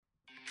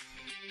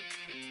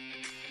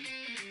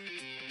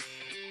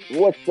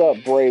What's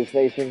up, Braves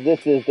Nation?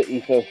 This is the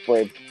Ethos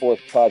Braves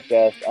Sports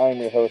Podcast. I'm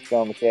your host,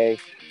 John McKay,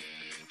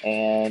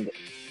 and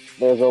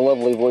there's a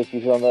lovely voice you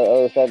hear on the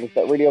other side. It's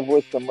that radio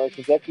voice from Merck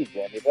Kentucky,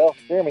 Jeremy Bell.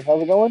 Jeremy,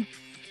 how's it going?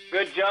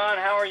 Good, John.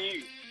 How are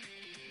you?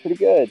 Pretty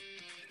good.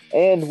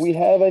 And we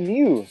have a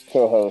new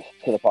co-host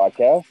to the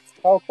podcast,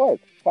 Kyle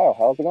Clark. Kyle,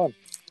 how's it going?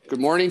 Good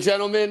morning,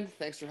 gentlemen.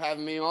 Thanks for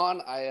having me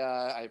on.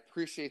 I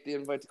appreciate the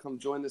invite to come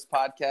join this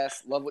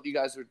podcast. Love what you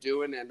guys are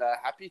doing, and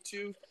happy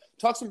to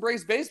talk some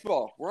Braves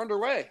baseball. We're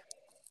underway.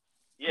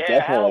 Yeah,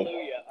 Definitely.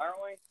 hallelujah, aren't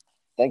we?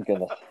 Thank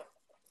goodness.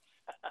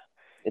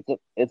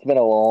 It's been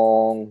a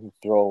long,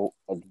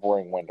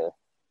 boring winter.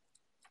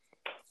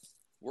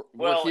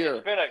 We're here.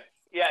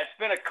 It's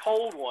been a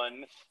cold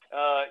one.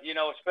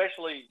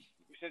 Especially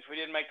since we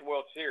didn't make the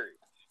World Series.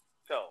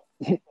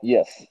 So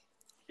Yes.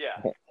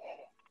 yeah.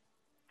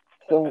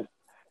 So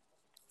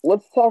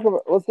let's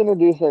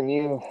introduce our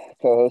new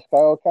co-host,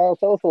 Kyle. Kyle,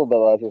 tell us a little bit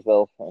about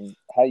yourself and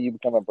how you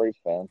become a Braves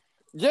fan.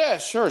 Yeah,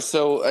 sure.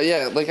 So,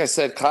 like I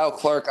said, Kyle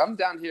Clark. I'm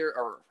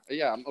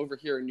I'm over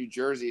here in New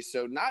Jersey.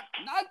 So not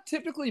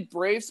typically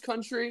Braves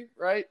country,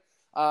 right?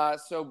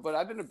 But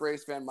I've been a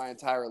Braves fan my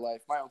entire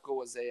life. My uncle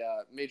was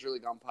a major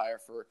league umpire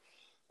for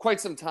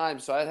quite some time,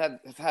 so have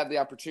had the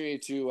opportunity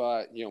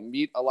to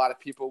meet a lot of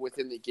people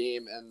within the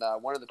game. And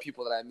one of the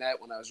people that I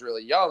met when I was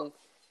really young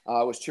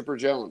was Chipper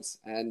Jones,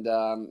 and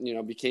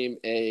became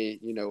a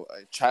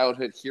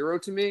childhood hero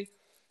to me.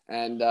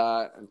 And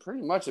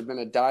pretty much have been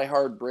a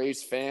diehard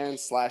Braves fan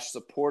 /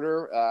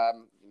 supporter,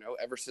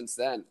 ever since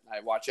then. I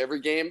watch every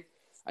game.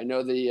 I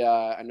know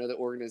the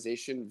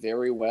organization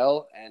very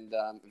well, and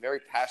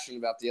very passionate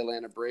about the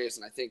Atlanta Braves.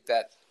 And I think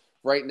that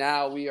right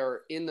now we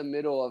are in the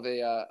middle of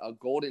a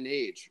golden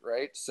age,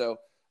 right? So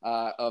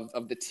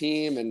of the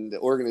team and the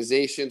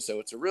organization. So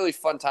it's a really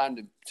fun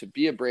time to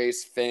be a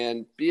Braves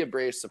fan, be a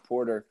Braves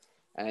supporter,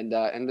 and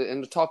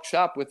to talk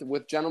shop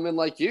with gentlemen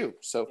like you.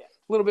 So a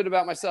little bit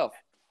about myself.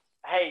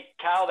 Hey,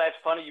 Kyle, that's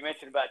funny you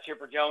mentioned about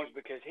Chipper Jones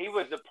because he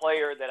was the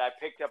player that I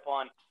picked up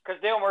on because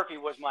Dale Murphy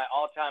was my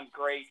all-time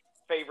great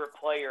favorite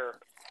player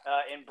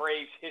in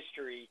Braves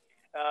history.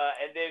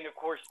 And then, of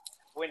course,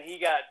 when he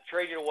got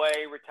traded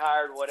away,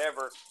 retired,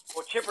 whatever,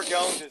 well, Chipper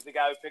Jones is the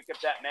guy who picked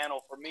up that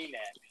mantle for me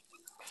next.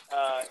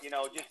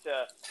 Just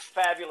a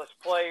fabulous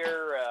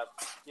player.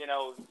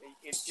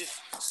 It's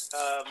just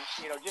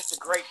a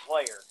great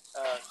player.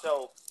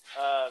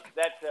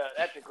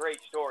 That's a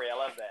great story. I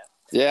love that.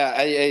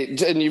 Yeah,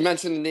 and you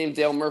mentioned the name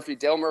Dale Murphy.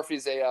 Dale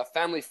Murphy's a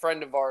family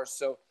friend of ours.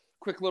 So,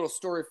 quick little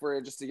story for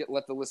you, just to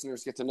let the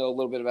listeners get to know a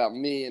little bit about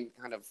me and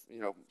kind of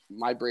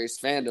my Braves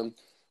fandom.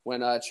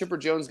 When Chipper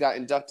Jones got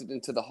inducted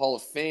into the Hall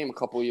of Fame a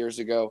couple years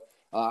ago,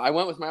 I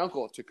went with my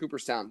uncle to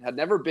Cooperstown. Had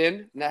never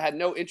been, and I had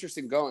no interest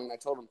in going. And I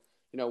told him,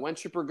 when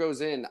Chipper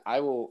goes in, I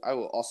will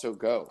also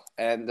go.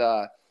 And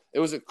it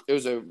was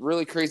a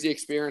really crazy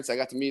experience. I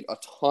got to meet a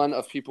ton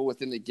of people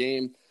within the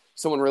game.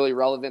 Someone really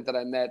relevant that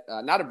I met,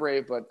 not a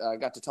Brave, but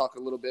got to talk a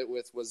little bit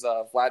with, was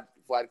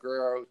Vlad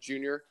Guerrero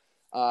Jr.,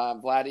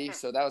 Vladdy.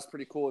 So that was a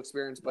pretty cool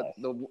experience. But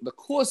the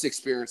coolest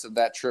experience of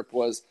that trip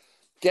was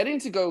getting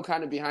to go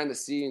kind of behind the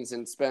scenes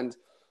and spend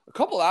a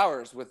couple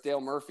hours with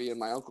Dale Murphy and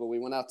my uncle. We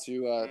went out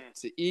to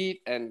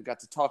eat and got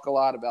to talk a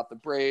lot about the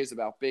Braves,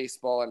 about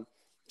baseball, and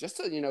just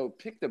to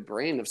pick the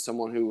brain of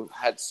someone who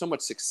had so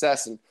much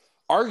success and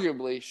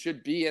arguably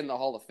should be in the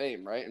Hall of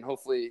Fame, right? And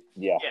hopefully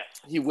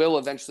he will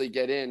eventually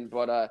get in.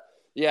 But,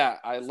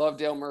 I love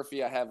Dale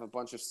Murphy. I have a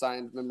bunch of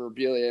signed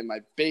memorabilia in my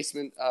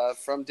basement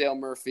from Dale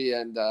Murphy.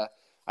 And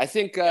I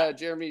think,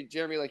 Jeremy,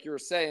 like you were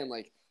saying,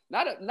 like,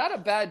 not a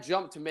bad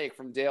jump to make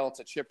from Dale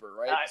to Chipper,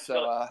 right?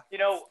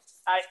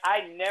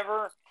 I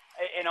never,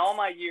 in all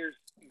my years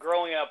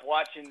growing up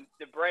watching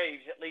the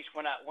Braves, at least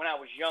when I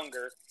was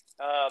younger,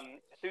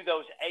 through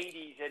those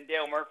 80s and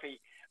Dale Murphy,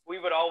 we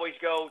would always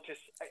go to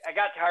 – I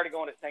got tired of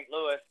going to St.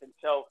 Louis, and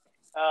so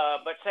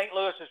but St.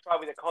 Louis was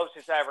probably the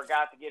closest I ever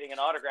got to getting an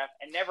autograph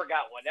and never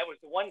got one. That was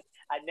the one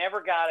 – I never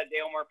got a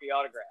Dale Murphy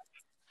autograph,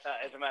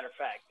 as a matter of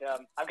fact.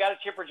 I've got a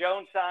Chipper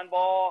Jones signed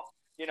ball,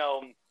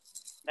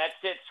 that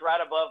sits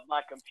right above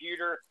my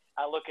computer.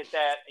 I look at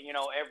that,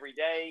 every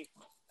day.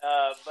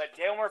 But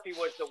Dale Murphy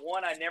was the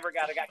one I never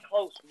got. I got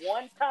close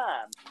one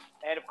time.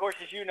 And, of course,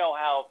 as you know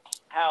how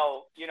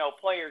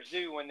players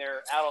do when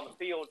they're out on the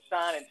field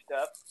signing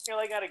stuff,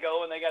 they got to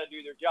go and they got to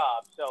do their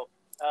job. So,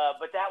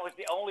 but that was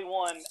the only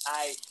one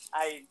I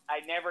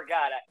never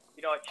got. I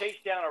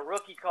chased down a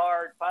rookie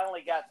card,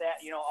 finally got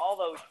that, all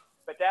those.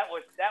 But that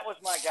was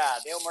my guy.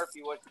 Dale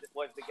Murphy was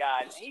the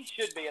guy. And he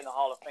should be in the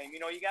Hall of Fame.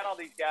 You got all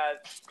these guys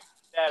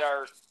that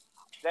are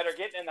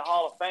getting in the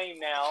Hall of Fame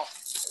now,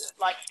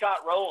 like Scott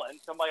Rowland,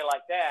 somebody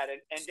like that,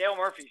 and Dale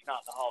Murphy's not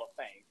in the Hall of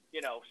Fame,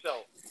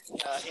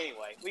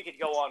 anyway, we could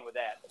go on with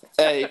that.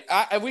 Hey,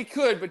 we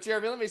could, but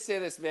Jeremy, let me say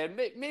this, man.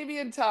 Maybe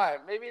in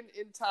time, we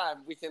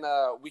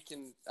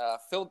can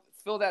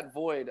fill that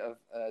void of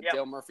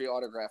Dale Murphy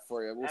autograph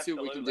for you. We'll see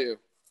what we can do.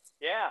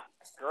 Yeah,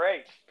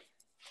 great.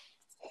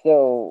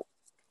 So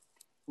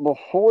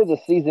before the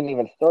season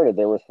even started,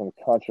 there were some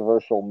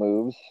controversial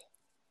moves.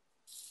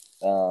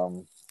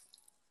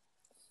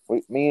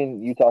 me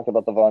and you talked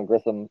about the Von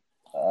Grissom,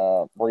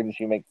 Braden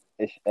Shoemaker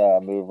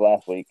move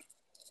last week.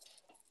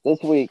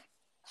 This week,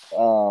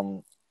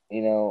 the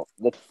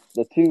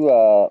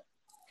two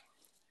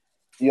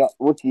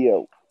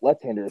rookie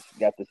left-handers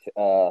got this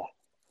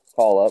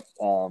call up.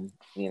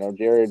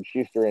 Jared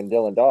Schuster and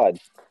Dylan Dodd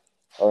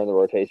are in the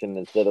rotation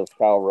instead of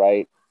Kyle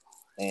Wright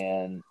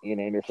and Ian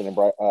Anderson and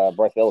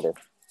Bryce Elder.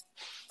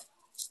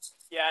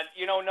 Yeah,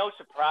 no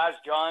surprise,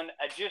 John.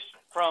 Just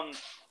from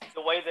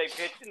the way they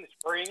pitched in the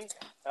spring,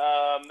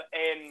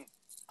 and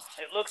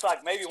it looks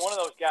like maybe one of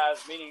those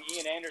guys, meaning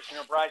Ian Anderson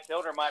or Bryce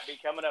Elder, might be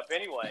coming up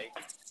anyway,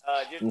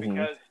 just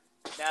because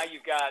now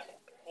you've got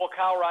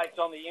Kyle Wright's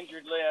on the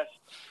injured list.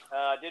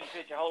 Didn't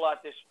pitch a whole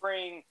lot this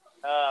spring.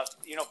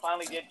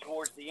 Finally did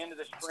towards the end of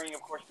the spring.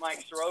 Of course,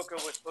 Mike Soroka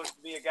was supposed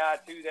to be a guy,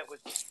 too, that was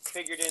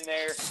figured in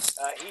there.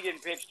 He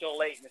didn't pitch till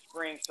late in the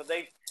spring, so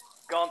they've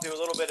gone through a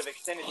little bit of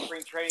extended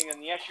spring training.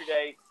 And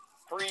yesterday,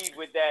 Fried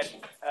with that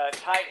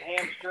tight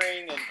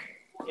hamstring. And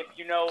if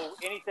you know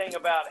anything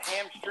about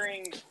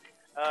hamstrings,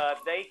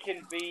 they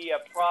can be a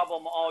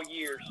problem all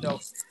year. So,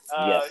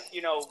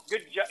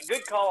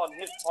 good call on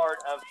his part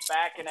of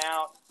backing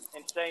out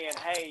and saying,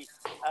 hey,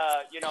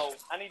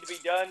 I need to be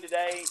done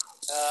today.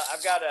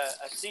 I've got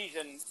a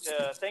season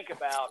to think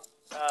about.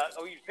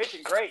 He was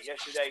pitching great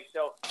yesterday.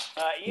 So,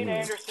 Ian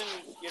Anderson,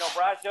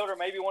 Bryce Elder,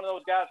 maybe one of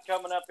those guys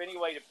coming up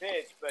anyway to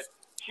pitch. But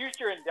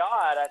Schuster and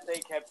Dodd, I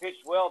think, have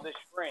pitched well this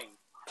spring.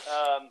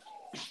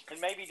 And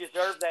maybe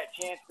deserve that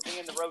chance to be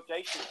in the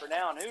rotation for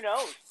now. And who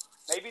knows?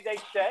 Maybe they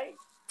stay.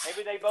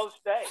 Maybe they both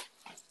stay.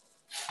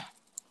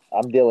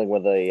 I'm dealing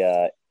with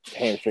a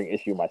hamstring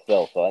issue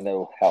myself, so I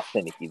know how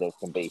finicky those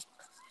can be.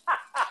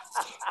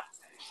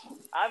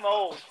 I'm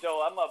old,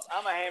 so I'm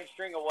a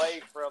hamstring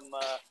away from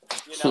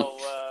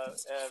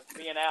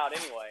being out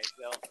anyway.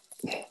 So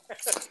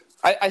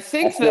I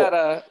think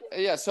that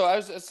So I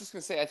was just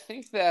gonna say, I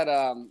think that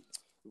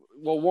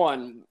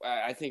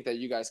I think that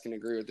you guys can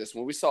agree with this.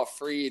 When we saw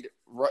Fried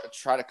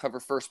try to cover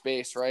first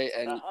base, right,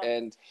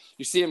 and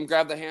you see him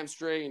grab the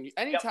hamstring, and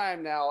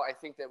anytime now, I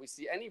think that we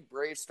see any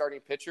Braves starting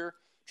pitcher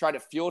try to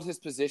field his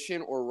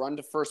position or run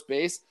to first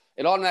base,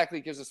 it automatically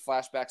gives us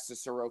flashbacks to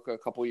Soroka a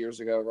couple years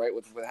ago, right,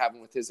 with what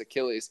happened with his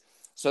Achilles.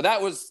 So that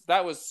was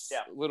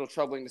a little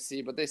troubling to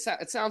see, but it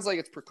sounds like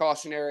it's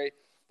precautionary.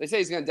 They say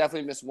he's going to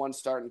definitely miss one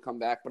start and come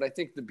back, but I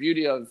think the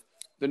beauty of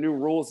the new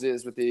rules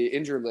is with the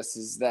injured list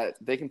is that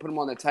they can put him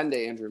on the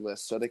 10-day injured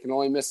list, so they can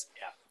only miss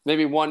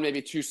maybe one,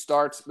 maybe two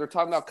starts. They're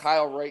talking about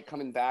Kyle Wright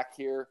coming back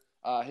here.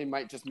 He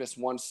might just miss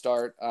one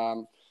start.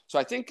 So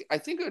I think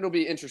it'll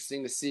be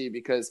interesting to see,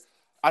 because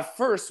at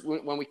first,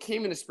 when we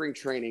came into spring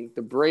training,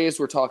 the Braves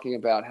were talking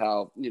about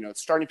how,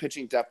 starting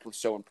pitching depth was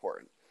so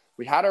important.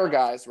 We had our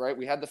guys, right?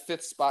 We had the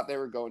fifth spot they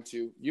were going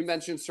to. You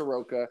mentioned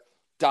Soroka.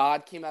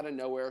 Dodd came out of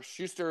nowhere.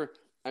 Schuster,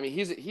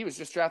 he was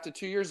just drafted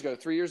 3 years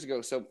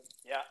ago. So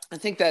I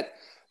think that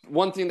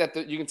one thing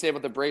that you can say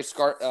about the Braves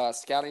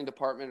scouting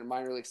department and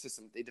minor league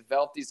system, they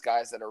develop these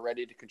guys that are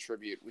ready to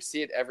contribute. We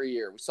see it every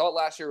year. We saw it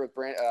last year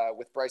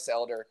with Bryce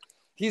Elder.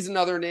 He's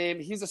another name.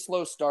 He's a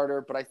slow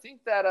starter, but I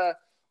think that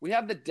we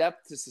have the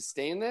depth to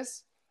sustain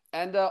this.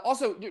 And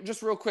also,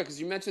 just real quick, because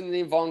you mentioned the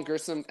name Von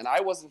Grissom, and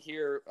I wasn't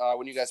here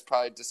when you guys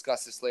probably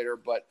discussed this later,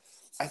 but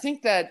I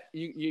think that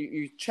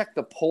you check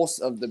the pulse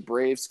of the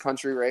Braves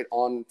country, right,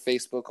 on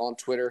Facebook, on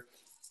Twitter,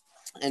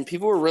 and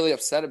people were really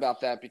upset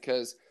about that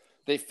because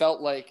they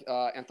felt like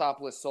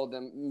Anthopoulos sold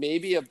them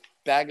maybe a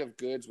bag of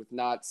goods with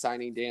not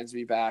signing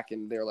Dansby back,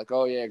 and they're like,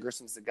 oh, yeah,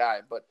 Grissom's the guy.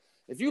 But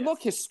if you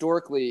look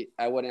historically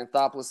at what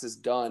Anthopoulos has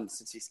done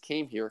since he's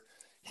came here,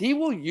 he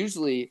will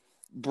usually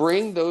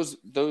bring those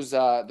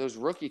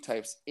rookie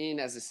types in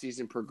as the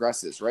season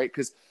progresses, right?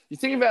 Because you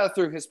think about it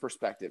through his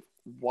perspective.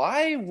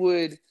 Why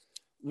would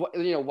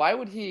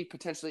he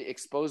potentially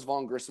expose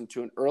Von Grissom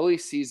to an early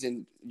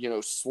season,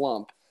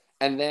 slump,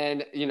 and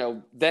then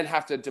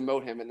have to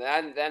demote him, and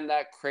then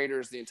that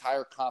craters the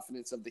entire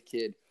confidence of the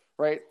kid,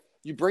 right?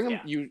 You bring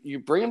him, you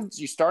bring him,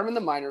 you start him in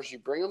the minors, you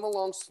bring him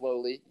along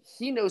slowly.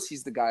 He knows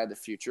he's the guy of the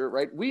future,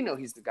 right? We know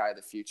he's the guy of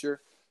the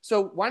future.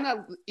 So why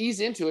not ease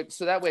into it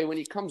so that way when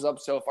he comes up,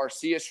 so if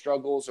Arcia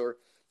struggles or,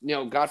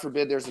 God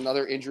forbid there's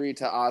another injury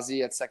to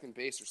Ozzie at second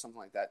base or something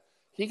like that,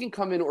 he can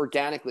come in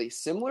organically,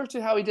 similar to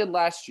how he did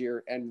last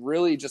year, and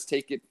really just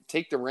take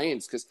the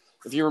reins. Because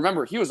if you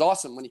remember, he was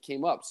awesome when he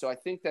came up. So I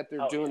think that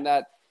they're doing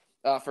that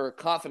for a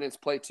confidence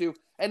play too.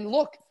 And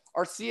look,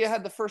 Arcia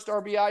had the first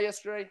RBI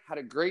yesterday, had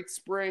a great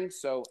spring.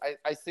 So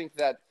I think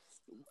that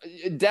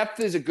depth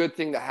is a good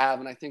thing to have,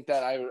 and I think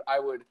that I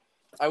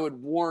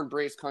would warn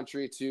Braves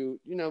country to,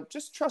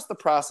 just trust the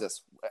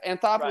process.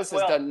 Anthopoulos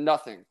has done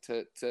nothing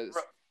to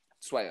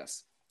sway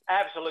us.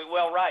 Absolutely.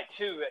 Well, right,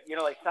 too.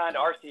 They signed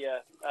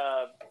Arcia,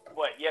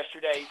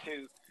 yesterday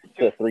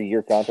to a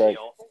 3-year contract.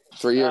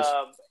 3 years.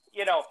 And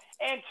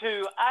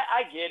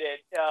I get it.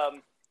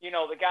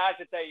 The guys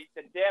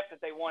the depth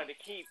that they wanted to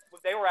keep,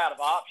 they were out of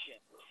options.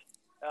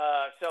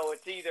 So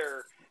it's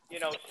either,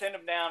 send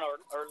them down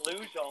or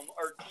lose them,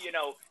 or,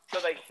 so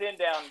they send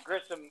down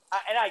Grissom.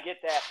 And I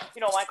get that.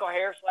 Michael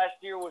Harris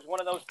last year was one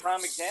of those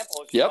prime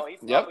examples. Yep.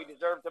 He probably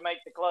deserved to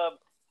make the club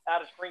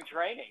out of spring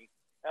training.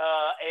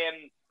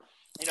 And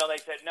they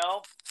said,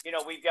 no,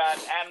 we've got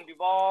Adam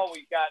Duvall.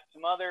 We've got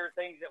some other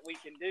things that we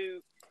can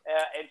do.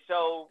 And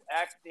so,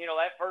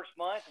 that first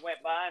month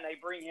went by and they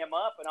bring him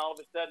up, and all of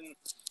a sudden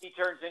he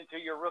turns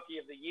into your rookie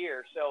of the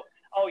year. So,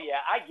 oh yeah,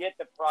 I get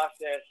the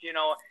process.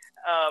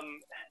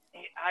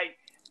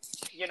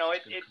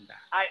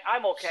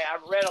 I'm okay.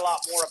 I've read a lot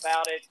more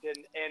about it,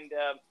 and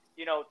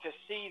to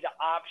see the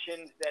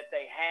options that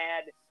they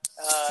had,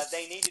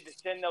 they needed to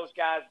send those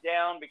guys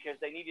down because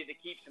they needed to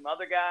keep some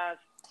other guys.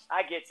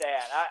 I get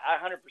that. I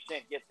 100%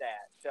 get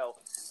that. So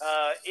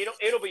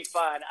it'll be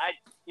fun.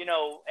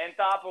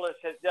 Anthopoulos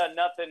has done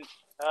nothing,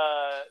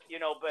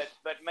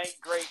 but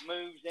make great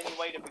moves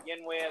anyway to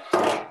begin with.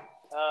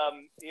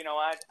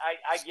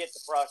 I get the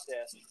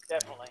process,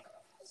 definitely.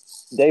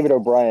 David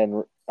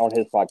O'Brien on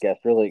his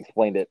podcast really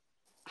explained it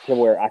to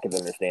where I could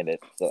understand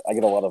it. So I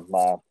get a lot of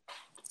my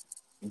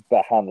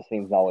behind the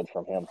scenes knowledge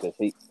from him because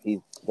he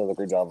does a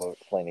great job of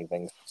explaining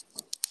things.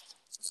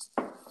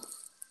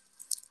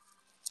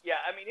 Yeah,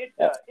 I mean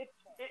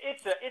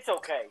it's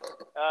okay.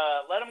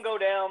 Let them go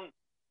down,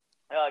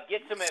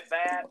 get some at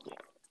bats.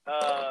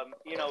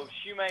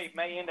 Shoemate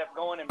may end up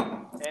going and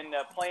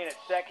playing at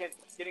second,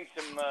 getting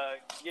some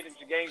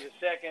games at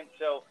second.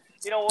 So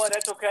you know what?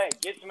 That's okay.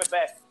 Get some at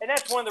bats, and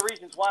that's one of the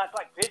reasons why it's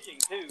like pitching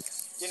too.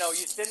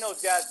 You send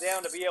those guys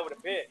down to be able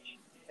to pitch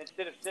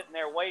instead of sitting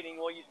there waiting.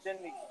 Well, you send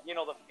the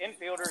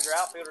infielders or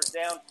outfielders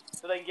down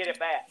so they can get at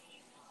bats,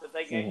 so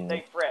they can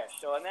stay fresh.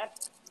 So and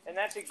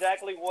that's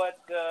exactly what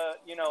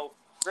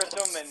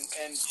Grissom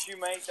and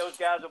Shoemate, those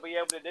guys will be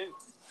able to do.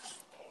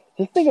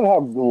 Just think of how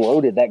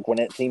loaded that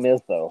Gwinnett team is,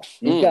 though.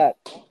 You've got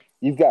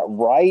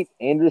Wright,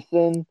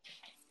 Anderson,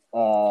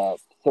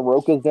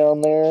 Soroka's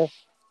down there,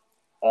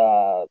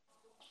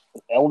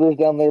 Elders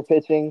down there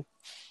pitching,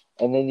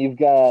 and then you've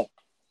got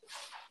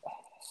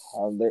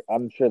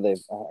I'm sure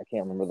I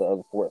can't remember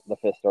the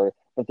fifth starter,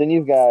 but then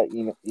you've got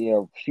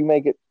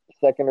Shoemake at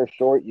second or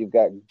short. You've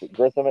got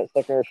Grissom at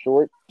second or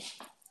short.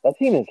 That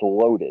team is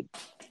loaded.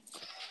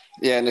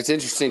 Yeah, and it's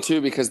interesting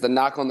too because the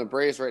knock on the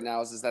Braves right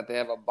now is that they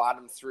have a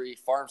bottom three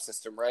farm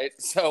system, right?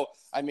 So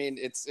I mean,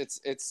 it's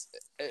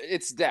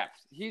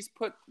depth.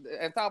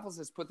 Anthopoulos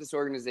has put this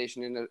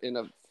organization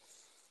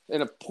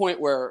in a point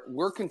where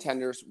we're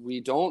contenders. We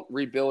don't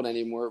rebuild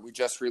anymore. We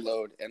just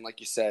reload. And like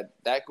you said,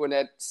 that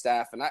Gwinnett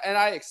staff, and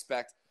I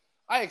expect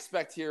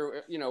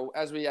here,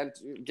 as we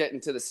get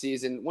into the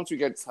season, once we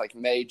get to like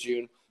May,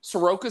 June,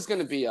 Soroka's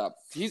going to be up.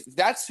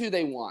 That's who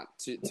they want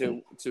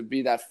to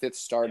be that fifth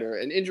starter.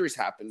 And injuries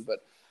happen,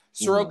 but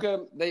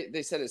Soroka,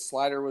 they said his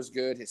slider was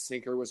good, his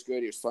sinker was good.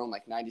 He was throwing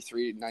like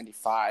 93,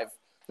 95,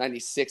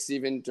 96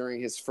 even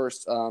during his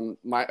first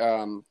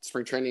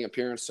spring training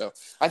appearance. So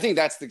I think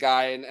that's the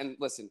guy. And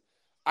listen,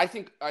 I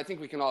think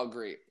we can all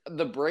agree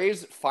the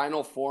Braves'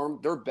 final form,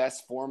 their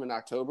best form in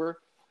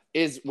October,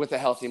 is with a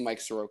healthy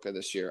Mike Soroka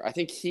this year. I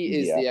think he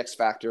is the X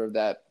factor of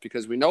that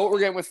because we know what we're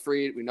getting with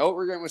Fried. We know what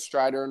we're getting with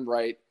Strider and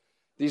Wright.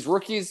 These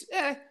rookies,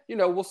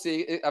 we'll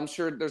see. I'm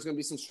sure there's going to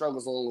be some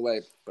struggles along the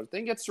way. But if they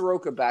can get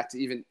Soroka back to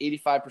even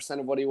 85%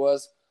 of what he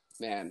was,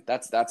 man,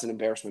 that's an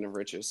embarrassment of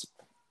riches.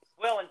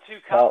 Well, and to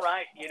Kyle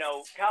Wright,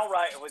 Kyle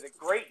Wright was a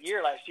great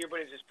year last year,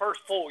 but it was his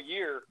first full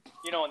year,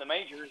 in the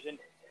majors, and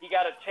he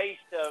got a taste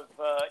of,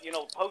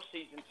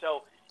 postseason.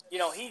 So,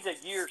 he's a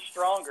year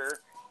stronger.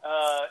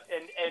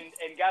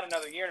 And got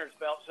another year in his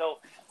belt. So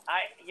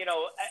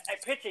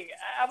pitching,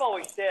 I've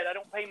always said I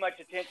don't pay much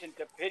attention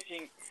to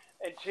pitching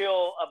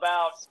until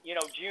about,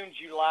 June,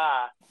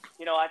 July.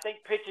 I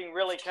think pitching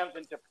really comes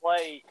into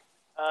play,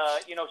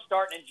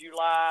 starting in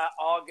July,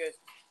 August,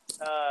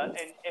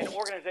 and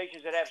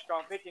organizations that have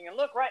strong pitching. And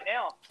look, right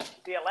now,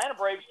 the Atlanta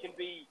Braves can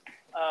be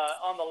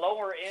on the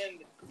lower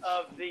end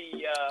of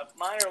the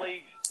minor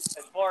leagues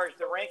as far as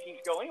the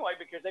rankings go anyway,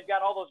 because they've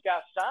got all those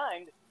guys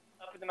signed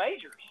up in the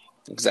majors.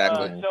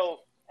 Exactly.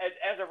 So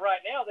as of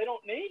right now, they don't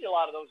need a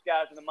lot of those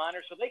guys in the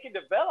minors, so they can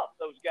develop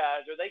those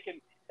guys, or they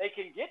can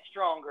get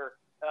stronger,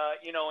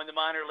 in the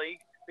minor league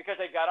because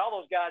they've got all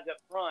those guys up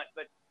front.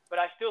 But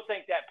I still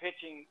think that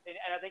pitching,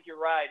 and I think you're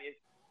right, is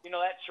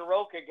that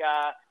Soroka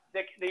guy,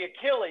 the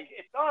Achilles.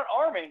 It's not an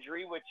arm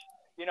injury, which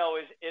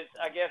is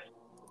I guess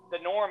the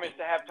norm is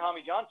to have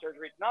Tommy John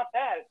surgery. It's not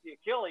that; it's the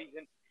Achilles,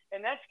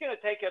 and that's going to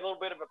take a little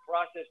bit of a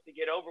process to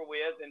get over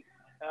with, and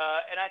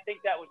I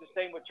think that was the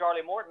same with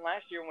Charlie Morton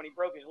last year when he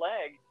broke his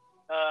leg,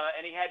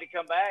 and he had to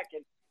come back,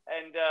 and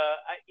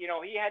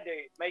he had to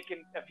make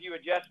a few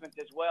adjustments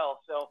as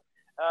well. So,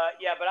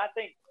 but I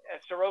think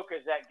Soroka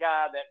is that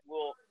guy that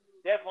will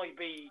definitely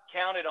be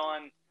counted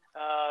on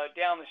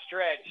down the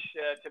stretch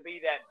to be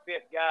that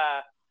fifth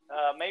guy,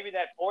 maybe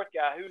that fourth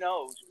guy, who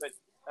knows? But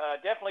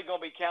definitely going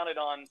to be counted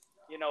on,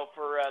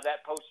 for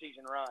that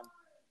postseason run.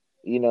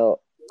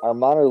 Our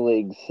minor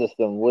league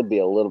system would be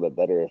a little bit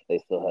better if they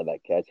still had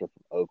that catcher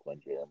from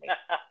Oakland, Jeremy.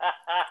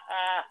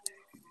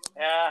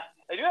 Yeah,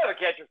 They do have a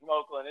catcher from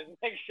Oakland. His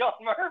name's Sean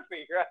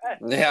Murphy, right?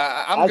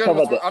 Yeah,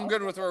 I'm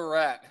good with where we're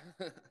at.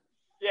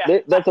 Yeah.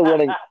 That's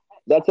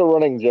a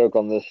running joke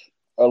on this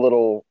our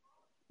little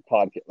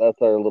podcast.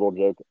 That's our little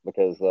joke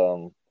because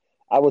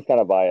I was kind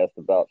of biased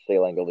about Shea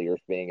Langoliers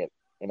being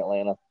in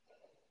Atlanta.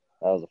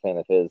 I was a fan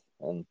of his,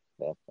 and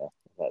yeah,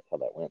 that's how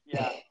that went.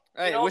 Yeah.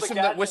 Hey,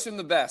 wish him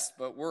the best,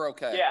 but we're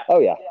okay. Yeah. Oh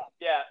yeah.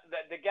 Yeah.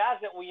 The guys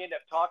that we end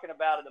up talking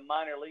about in the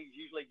minor leagues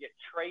usually get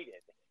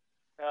traded.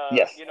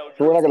 Yes. You know,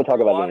 So we're not going to talk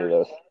Drew about Waters, any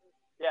of those.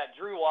 Yeah,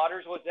 Drew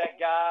Waters was that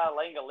guy.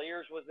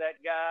 Langoliers was that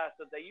guy.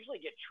 So they usually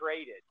get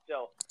traded.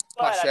 So,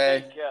 but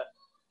Pache.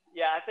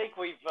 I think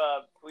we've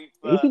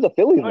He's with the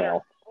Phillies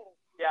now.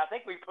 I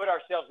think we put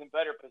ourselves in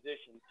better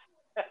positions.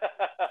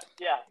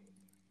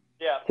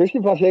 Yeah.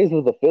 Christian Pache is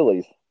with the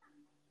Phillies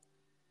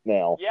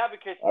now. Yeah,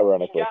 because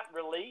ironically, he got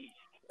released,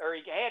 or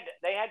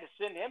they had to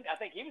send him. I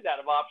think he was out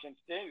of options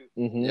too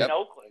Mm-hmm. in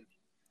Oakland.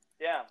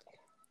 Yeah.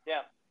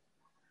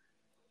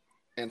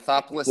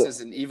 Anthopoulos is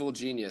an evil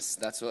genius.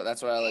 That's what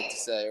I like to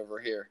say over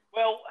here.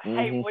 Well,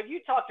 hey, when you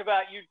talked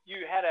about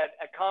you had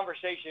a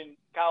conversation,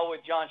 Kyle,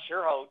 with John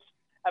Sherholtz.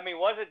 I mean,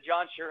 wasn't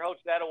John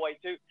Sherholtz that away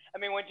too? I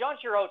mean, when John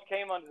Sherholtz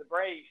came under the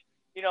Braves,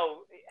 you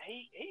know,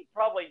 he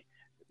probably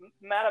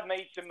might have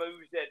made some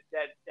moves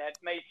that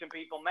made some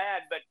people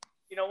mad, but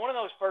you know, one of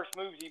those first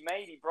moves he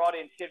made, he brought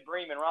in Sid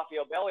Bream and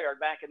Rafael Belliard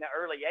back in the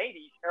early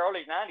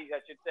 90s, I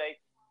should say,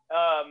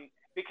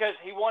 because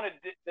he wanted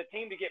the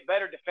team to get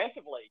better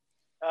defensively.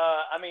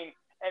 I mean,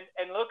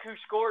 and look who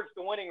scored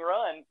the winning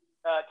run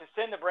to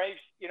send the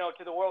Braves, you know,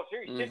 to the World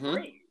Series. Sid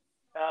Bream.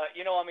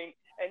 You know, I mean,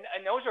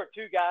 and those are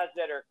two guys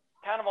that are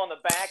kind of on the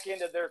back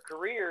end of their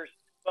careers,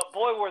 but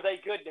boy, were they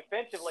good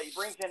defensively. He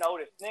brings in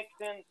Otis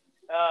Nixon,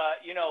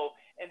 you know,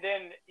 and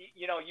then,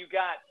 you know, you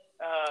got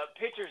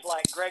pitchers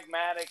like Greg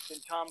Maddux and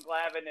Tom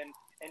Glavine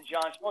and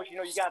John Smoltz. You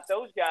know, you got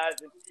those guys,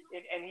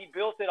 and he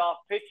built it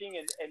off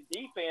pitching and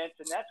defense,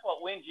 and that's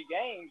what wins you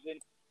games.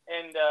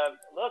 And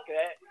look,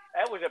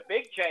 that was a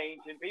big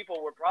change, and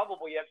people were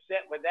probably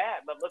upset with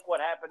that. But look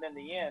what happened in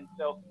the end.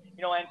 So,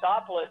 you know,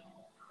 Anthopoulos,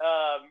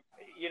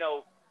 you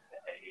know,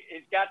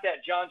 it's got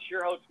that John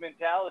Sherholtz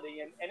mentality,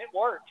 and it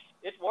works.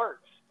 It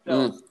works.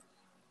 So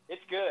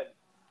it's good.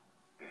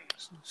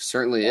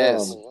 Certainly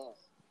is.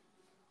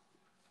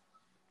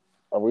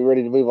 Are we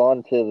ready to move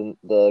on to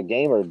the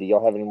game, or do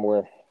y'all have any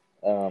more?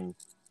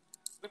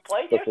 We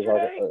played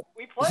yesterday.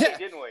 We played,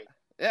 didn't we?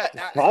 Yeah.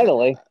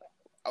 Finally.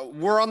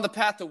 We're on the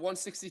path to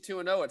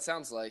 162-0, it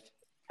sounds like.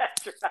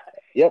 That's right.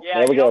 Yep, yeah,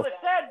 there we go.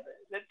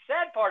 The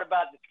sad part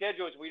about the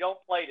schedule is we don't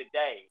play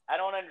today. I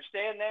don't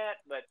understand that,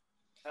 but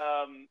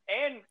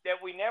and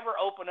that we never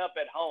open up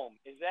at home.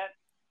 Is that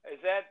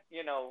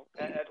you know,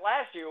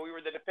 last year we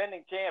were the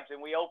defending champs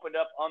and we opened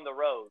up on the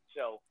road.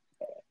 So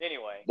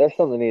anyway. There's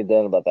something needed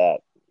done about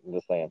that. I'm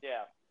just saying.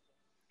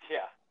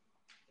 Yeah.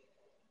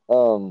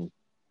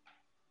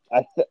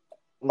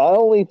 My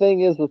only thing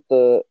is with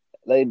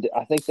I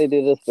think they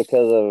did this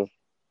because of,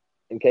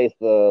 in case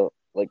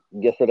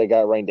yesterday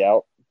got rained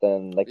out,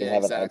 then they can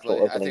have an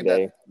actual opening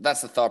day.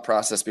 That's the thought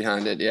process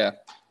behind it. Yeah.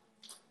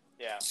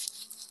 Yeah.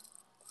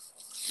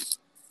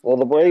 Well,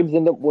 the Braves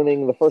end up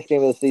winning the first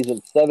game of the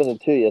season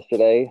 7-2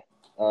 yesterday.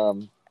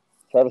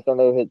 Travis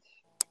d'Arnaud hits,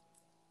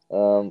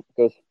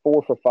 goes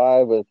 4 for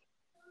 5 with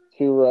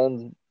 2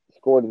 runs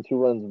scored and 2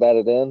 runs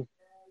batted in.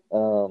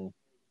 I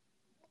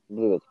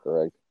believe that's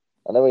correct.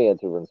 I know he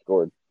had 2 runs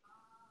scored.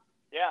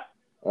 Yeah.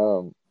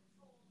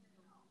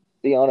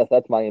 Be honest,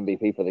 that's my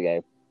MVP for the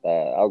game.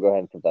 I'll go ahead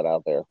and put that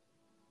out there.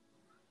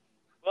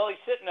 Well, he's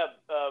sitting a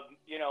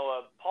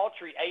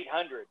paltry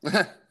 800.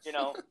 You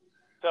know,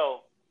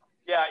 so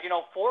yeah, you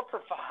know, 4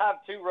 for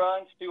 5, 2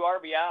 runs, 2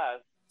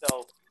 RBIs.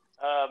 So,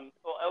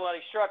 well,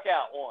 he struck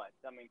out once.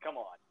 I mean, come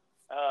on.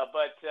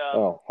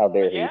 How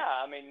dare he? Yeah,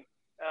 I mean,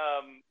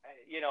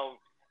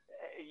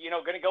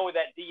 going to go with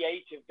that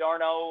DH of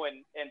d'Arnaud,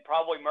 and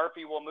probably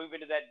Murphy will move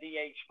into that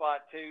DH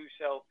spot too.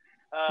 So,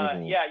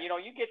 yeah, you know,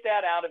 you get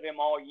that out of him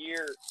all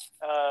year.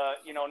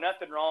 You know,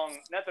 nothing wrong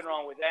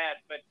with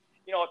that. But,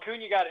 you know,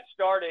 Acuna got it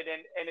started,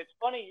 and it's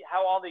funny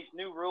how all these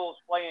new rules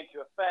play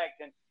into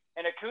effect.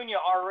 And Acuna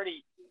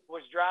already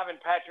was driving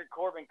Patrick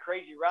Corbin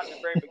crazy right in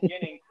the very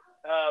beginning,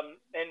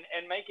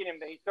 and making him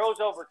 – he throws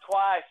over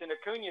twice, and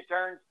Acuna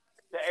turns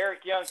to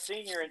Eric Young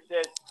Sr. and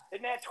says,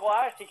 "Isn't that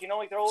twice? He can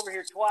only throw over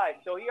here twice."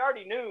 So he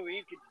already knew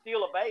he could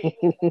steal a base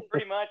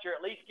pretty much, or at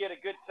least get a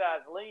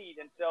good-sized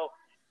lead. And so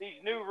these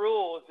new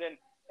rules,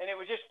 and it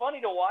was just funny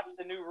to watch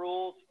the new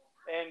rules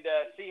and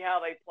see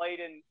how they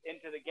played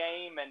into the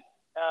game. And,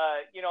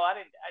 you know, I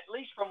didn't, at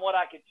least from what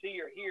I could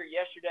see or hear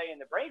yesterday in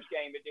the Braves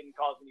game, it didn't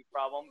cause any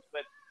problems.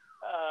 But,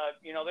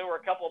 you know, there were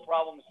a couple of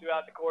problems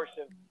throughout the course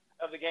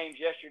of the games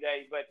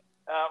yesterday. But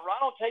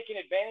Ronald taking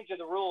advantage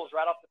of the rules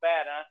right off the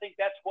bat, and I think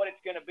that's what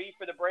it's going to be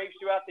for the Braves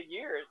throughout the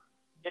years.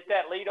 Get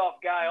that leadoff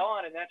guy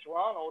on, and that's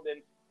Ronald.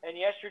 And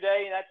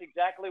yesterday, that's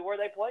exactly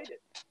where they played it.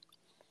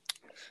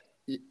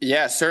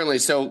 Yeah, certainly.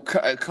 So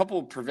a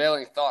couple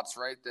prevailing thoughts,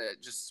 right?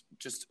 That just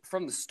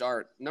from the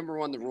start. Number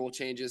one, the rule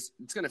changes.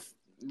 It's going to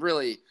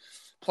really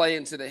play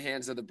into the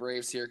hands of the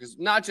Braves here because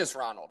not just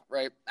Ronald,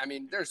 right? I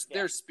mean,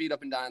 there's speed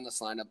up and down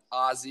this lineup.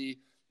 Ozzie,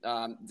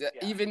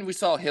 even we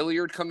saw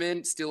Hilliard come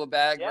in, steal a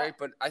bag, right?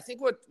 But I think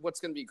what's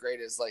going to be great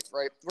is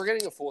we're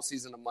getting a full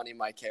season of money,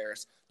 Mike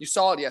Harris. You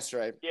saw it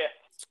yesterday. Yeah.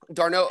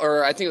 D'Arnaud,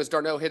 or I think it was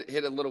D'Arnaud,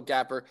 hit a little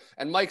gapper,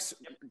 and Mike's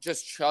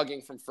just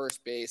chugging from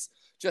first base,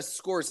 just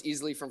scores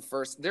easily from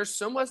first. There's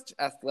so much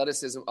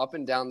athleticism up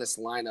and down this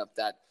lineup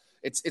that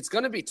it's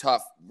going to be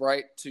tough,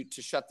 right, to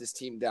shut this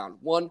team down.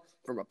 One,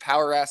 from a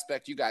power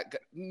aspect, you got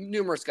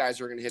numerous guys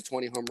who are going to hit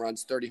 20 home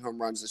runs, 30 home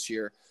runs this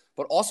year.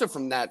 But also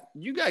from that,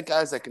 you got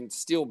guys that can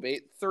steal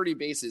 30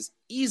 bases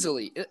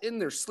easily in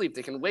their sleep.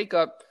 They can wake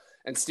up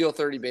and steal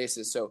 30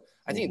 bases. So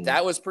I think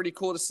that was pretty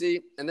cool to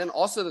see. And then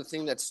also the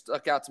thing that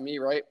stuck out to me,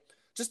 right,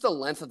 just the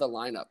length of the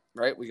lineup,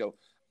 right?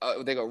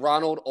 They go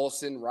Ronald,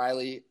 Olson,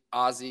 Riley,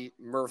 Ozzie,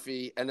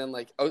 Murphy, and then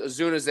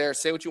Ozuna's there.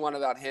 Say what you want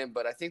about him,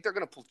 but I think they're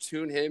going to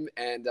platoon him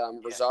and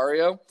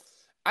Rosario.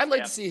 I'd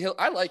like to see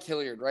I like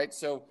Hilliard, right?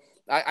 So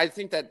I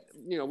think that,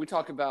 we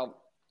talk about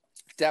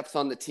depth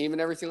on the team and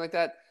everything like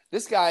that.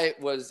 This guy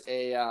was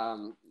a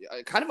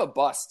kind of a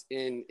bust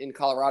in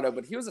Colorado,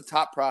 but he was a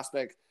top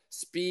prospect,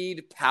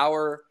 speed,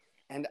 power,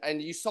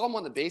 and you saw him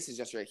on the bases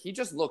yesterday. He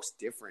just looks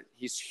different.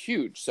 He's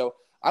huge. So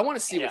I want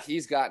to see what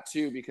he's got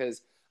too,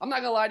 because I'm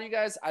not gonna lie to you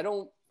guys. I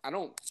don't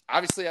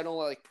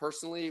like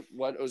personally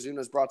what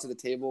Ozuna's brought to the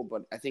table,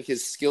 but I think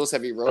his skills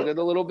have eroded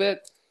a little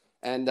bit.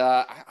 And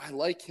I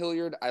like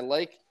Hilliard. I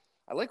like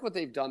what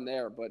they've done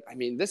there. But I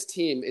mean, this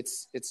team,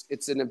 it's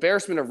an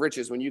embarrassment of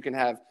riches when you can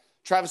have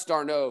Travis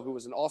d'Arnaud, who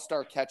was an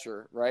all-star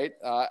catcher, right,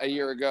 a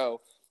year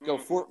ago, go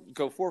 4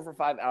 for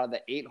 5 out of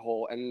the 8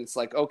 hole, and it's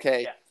like,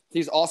 okay,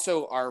 he's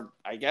also our,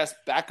 I guess,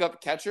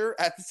 backup catcher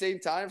at the same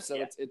time.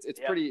 So it's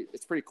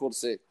pretty cool to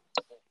see.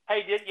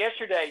 Hey,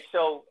 yesterday,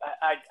 so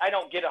I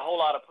don't get a whole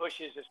lot of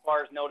pushes as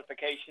far as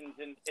notifications,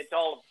 and it's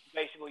all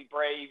basically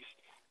Braves.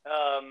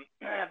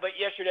 But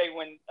yesterday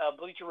when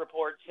Bleacher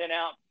Report sent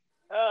out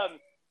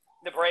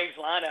the Braves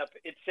lineup,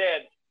 it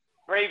said,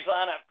 Braves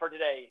lineup for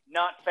today,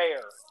 not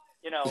fair,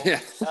 and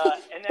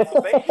that's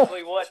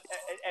basically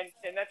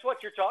and that's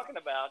what you're talking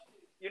about.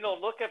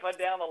 Look up and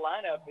down the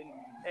lineup,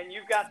 and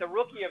you've got the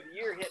rookie of the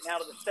year hitting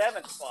out of the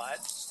 7th spot.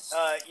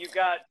 You've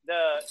got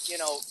the,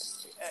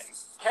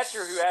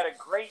 catcher who had a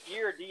great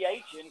year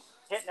DHing,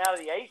 hitting out of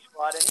the 8th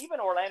spot, and even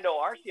Orlando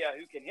Arcia,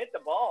 who can hit the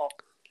ball,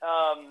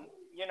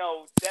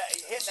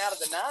 hitting out of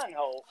the 9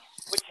 hole,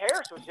 which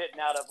Harris was hitting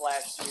out of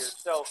last year.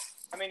 So,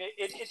 I mean,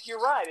 you're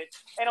right.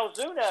 And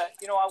Ozuna,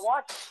 I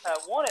watched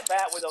one at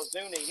bat with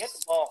Ozuna. He hit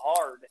the ball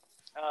hard.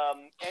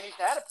 And he's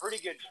had a pretty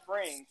good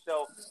spring.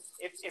 So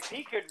if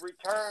he could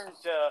return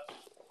to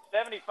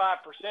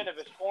 75% of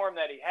his form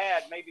that he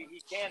had, maybe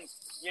he can,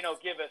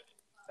 give us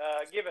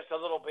a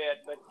little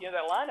bit. But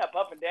that lineup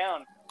up and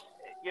down,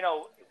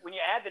 when you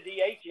add the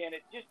DH in,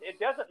 it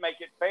doesn't make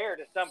it fair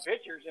to some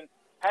pitchers. And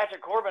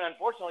Patrick Corbin,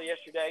 unfortunately,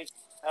 yesterday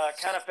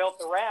kind of felt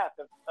the wrath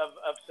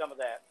of some of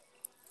that.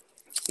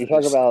 You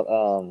talk about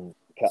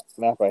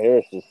Mappa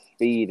Harris's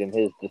speed and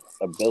his just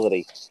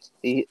ability.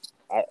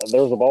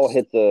 There was a ball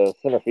hit the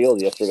center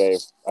field yesterday.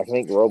 I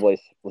think Robles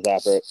was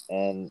after it,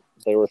 and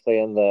they were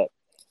saying that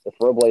if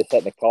Robles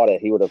hadn't caught it,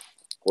 he would have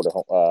scored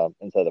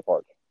inside the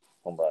park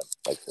home run.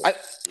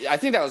 I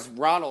think that was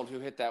Ronald who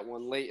hit that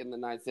one late in the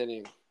 9th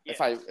inning,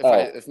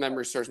 if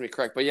memory serves me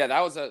correct. But yeah,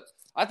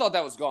 I thought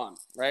that was gone,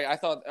 right? I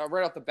thought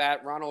right off the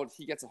bat, Ronald,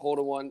 he gets a hold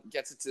of one,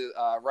 gets it to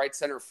right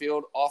center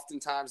field.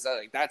 Oftentimes,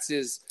 that's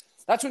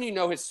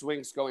when his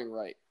swing's going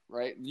right?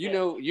 You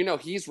know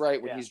he's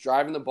right when he's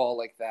driving the ball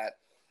like that.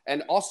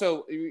 And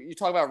also, you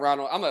talk about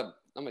Ronald.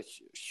 I'm a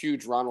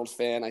huge Ronald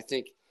fan.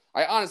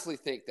 I honestly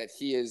think that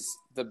he is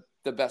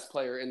the best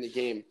player in the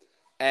game.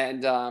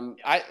 And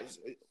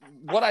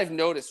what I've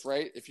noticed,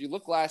 right, if you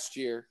look last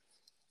year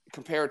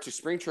compared to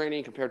spring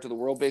training, compared to the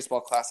World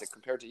Baseball Classic,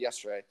 compared to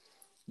yesterday,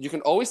 you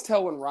can always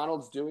tell when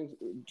Ronald's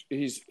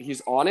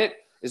he's on it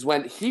is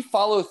when he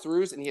follow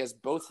throughs and he has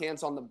both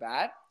hands on the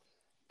bat.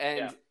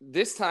 And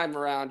this time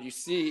around, you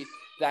see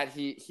that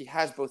he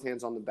has both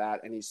hands on the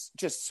bat, and he's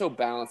just so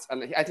balanced. I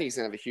think he's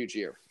going to have a huge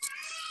year.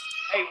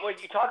 Hey, when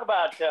you talk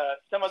about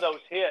some of those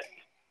hits,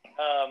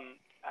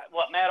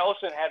 Matt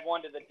Olson had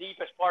one to the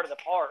deepest part of the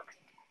park.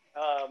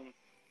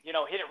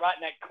 Hit it right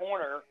in that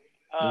corner,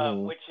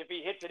 which if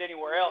he hits it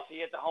anywhere else, he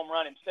hits a home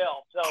run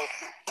himself. So,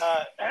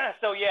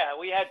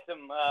 we had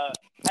some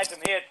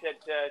hits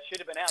that should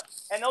have been out.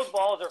 And those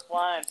balls are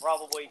flying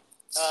probably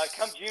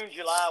come June,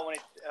 July when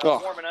it's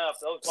warming up.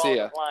 Those balls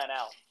are flying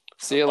out.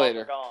 See you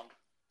later. Gone.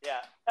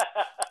 Yeah.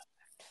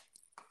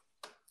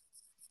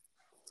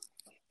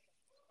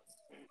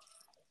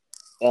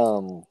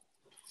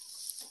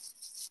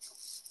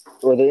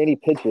 Were there any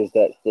pitchers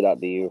that stood out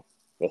to you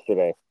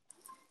yesterday?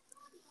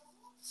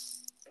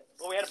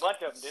 Well, we had a bunch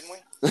of them, didn't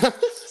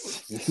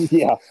we?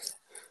 Yeah.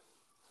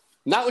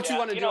 Not what you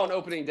want to do on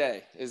opening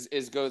day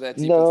is go that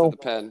deep into the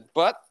pen.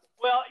 But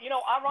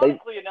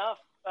ironically enough,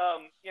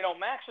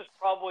 Max is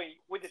probably,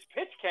 with his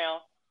pitch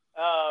count,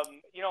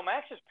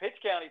 Max's pitch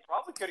count, he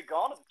probably could have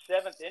gone to the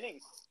seventh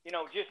inning.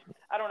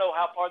 I don't know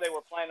how far they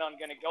were planning on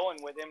going to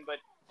going with him, but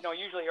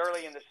usually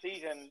early in the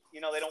season,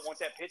 they don't want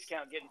that pitch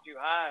count getting too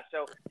high.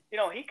 So,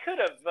 he could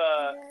have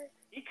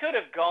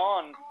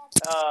gone,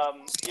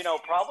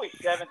 probably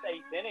seventh,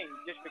 eighth inning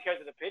just because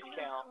of the pitch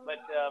count. But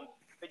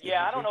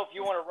yeah, I don't know if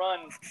you want to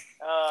run,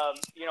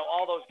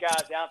 all those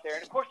guys out there.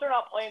 And of course, they're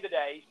not playing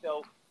today,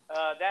 so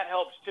that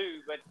helps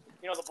too. But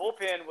the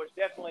bullpen was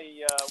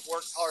definitely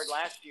worked hard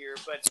last year.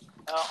 But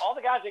all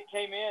the guys that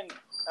came in,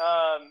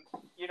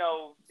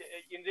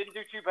 didn't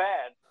do too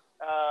bad.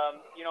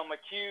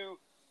 McHugh,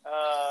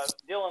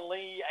 Dylan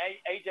Lee,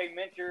 AJ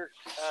Minter,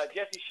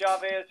 Jesse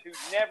Chavez, who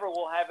never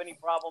will have any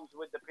problems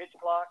with the pitch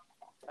clock.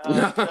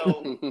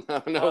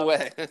 No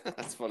way.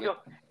 That's funny.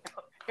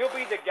 He'll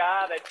be the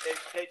guy that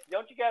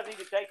don't you guys need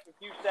to take a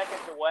few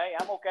seconds away?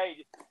 I'm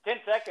okay.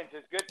 10 seconds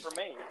is good for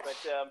me. But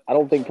I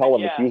don't think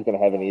Colin McHugh's going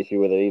to have any issue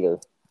with it either.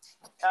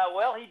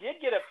 Well, he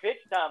did get a pitch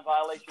time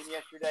violation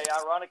yesterday,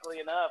 ironically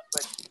enough.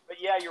 But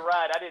yeah, you're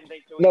right. I didn't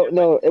think so either.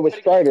 No, it was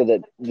Strider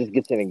that just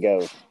gets in and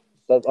goes.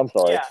 I'm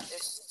sorry.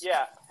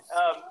 Yeah.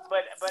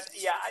 But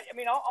yeah, I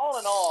mean, all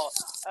in all,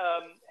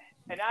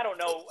 and I don't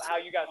know how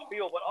you guys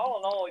feel, but all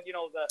in all,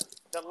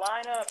 the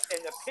lineup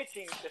and the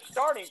pitching, the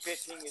starting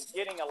pitching is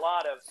getting a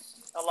lot of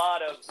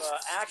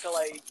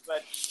accolades.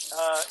 But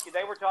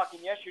they were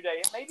talking yesterday.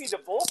 It may be the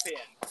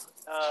bullpen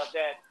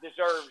that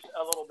deserves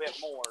a little bit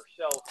more.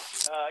 So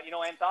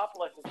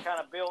Anthopoulos has kind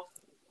of built,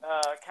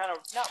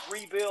 not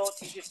rebuilt.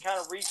 He just kind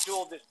of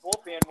retooled this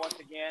bullpen once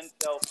again.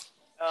 So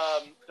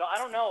I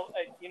don't know.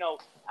 I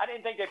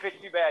didn't think they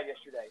pitched too bad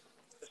yesterday.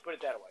 Let's put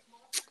it that way.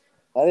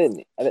 I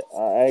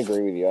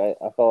agree with you.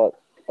 I thought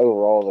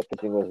overall the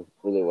pitching was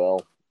really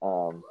well.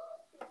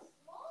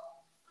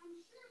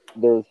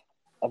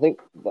 I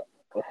think, was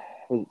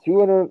it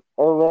 2 unearned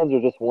runs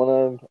or just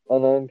 1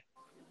 unearned?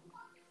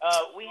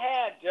 We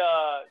had,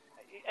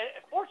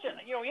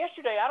 fortunately,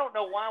 yesterday, I don't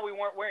know why we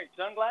weren't wearing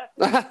sunglasses.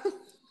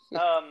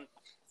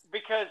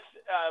 Because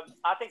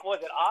I think,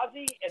 was it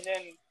Ozzie and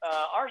then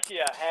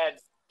Arcia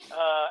had,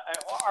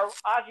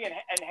 Ozzie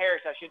and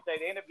Harris, I should say.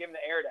 They ended up giving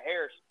the air to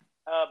Harris.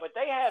 But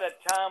they had a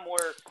time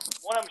where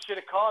one of them should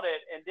have caught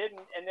it and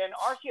didn't. And then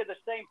Arcia, the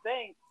same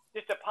thing,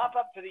 just to pop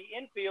up to the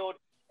infield,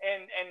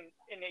 and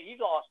he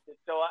lost it.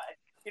 So,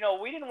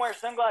 we didn't wear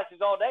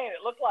sunglasses all day, and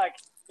it looked like,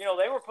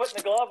 they were putting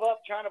the glove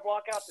up trying to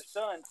block out the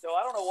sun. So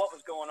I don't know what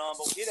was going on,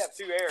 but we did have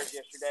 2 errors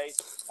yesterday,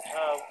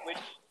 which,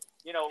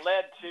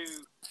 led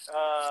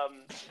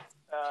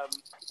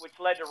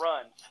to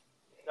runs.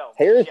 So,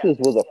 Harris's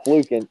was a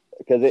fluke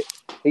because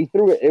he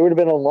threw it. It would have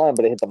been on line,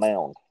 but it hit the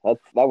mound. That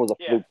was a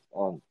fluke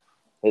on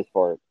his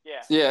part.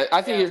 Yeah.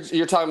 I think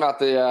you're talking about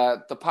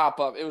the pop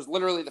up. It was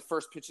literally the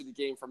first pitch of the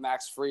game for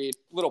Max Fried.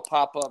 Little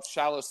pop up,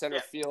 shallow center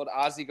field.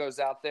 Ozzie goes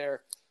out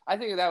there. I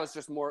think that was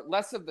just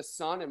less of the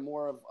sun and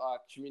more of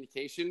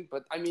communication.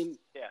 But I mean,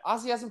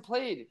 Ozzie hasn't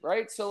played,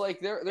 right? So like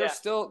they're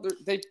still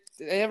they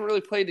haven't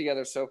really played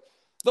together. So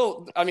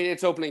though, I mean,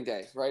 it's opening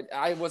day, right?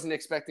 I wasn't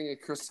expecting a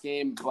crisp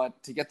game,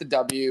 but to get the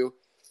W,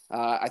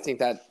 I think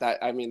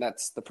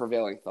that's the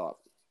prevailing thought.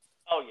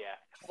 Oh yeah.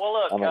 Well,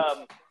 look,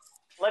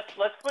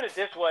 let's put it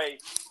this way.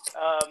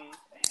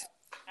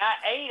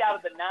 8 out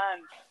of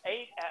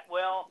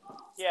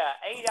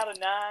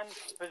 9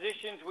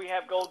 positions we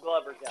have Gold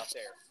Glovers out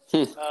there.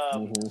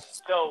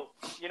 So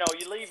you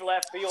leave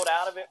left field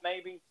out of it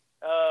maybe,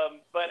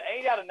 but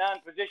 8 out of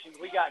 9 positions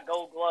we got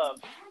Gold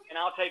Gloves, and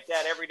I'll take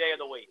that every day of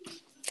the week.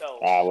 So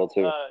I will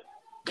too.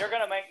 They're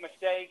going to make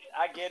mistakes.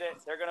 I get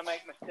it. They're going to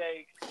make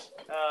mistakes.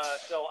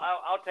 So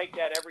I'll take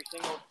that every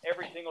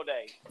single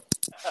day.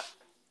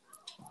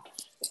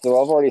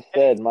 So I've already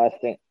said my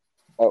stand.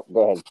 Oh,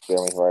 go ahead,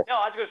 Jeremy. Sorry. No,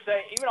 I was going to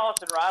say, even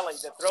Austin Riley,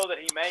 the throw that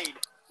he made,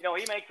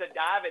 he makes a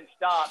dive and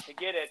stop to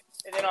get it,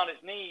 and then on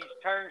his knees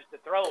turns to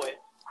throw it.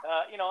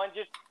 And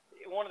just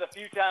one of the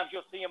few times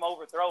you'll see him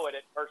overthrow it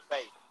at first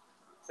base.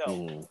 So,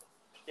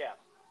 yeah.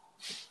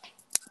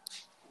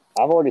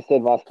 I've already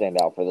said my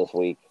standout for this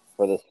week,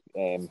 for this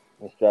game,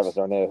 is Travis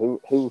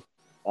Arnaud.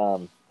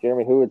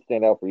 Jeremy, who would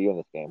stand out for you in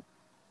this game,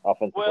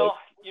 offensively? Well,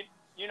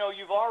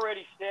 you've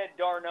already said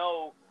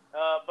d'Arnaud,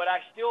 but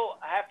I still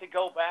have to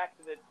go back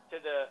to the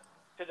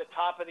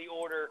top of the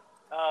order.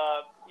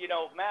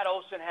 Matt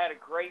Olson had a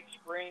great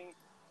spring.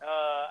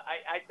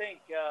 I think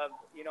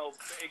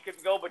it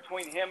could go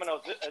between him and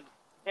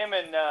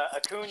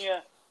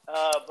Acuna,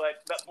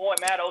 but boy,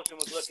 Matt Olson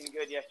was looking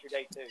good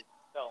yesterday too.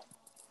 So,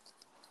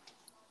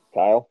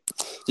 Kyle.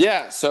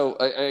 Yeah, so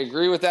I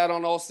agree with that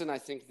on Olson. I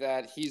think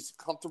that he's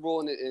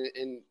comfortable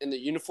in the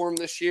uniform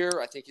this year.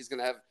 I think he's going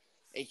to have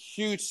a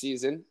huge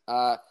season.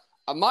 My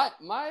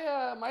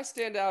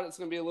standout is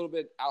going to be a little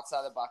bit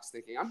outside the box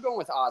thinking. I'm going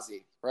with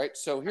Ozzie, right?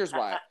 So here's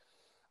why.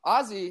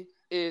 Ozzie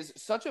is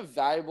such a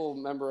valuable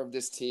member of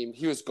this team.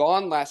 He was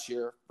gone last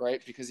year,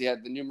 right, because he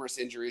had the numerous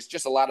injuries,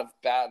 just a lot of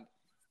bad,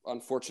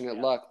 unfortunate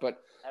luck.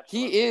 But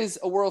Absolutely. He is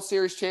a World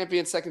Series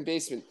champion second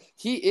baseman.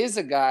 He is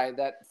a guy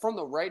that from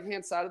the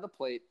right-hand side of the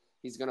plate,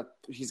 he's gonna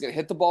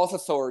hit the ball with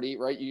authority,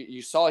 right?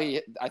 You saw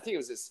I think it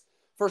was his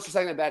first or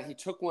second at bat, he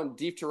took one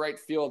deep to right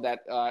field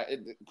that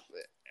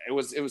it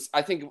was.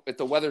 I think if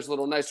the weather's a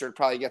little nicer, it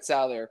probably gets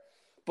out of there.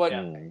 But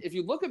if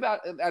you look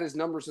at his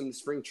numbers in the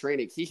spring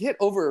training, he hit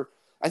over.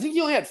 I think he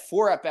only had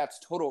 4 at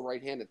bats total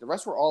right-handed. The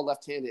rest were all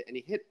left-handed, and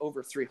he hit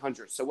over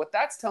 300. So what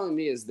that's telling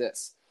me is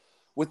this: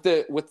 with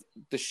the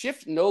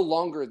shift no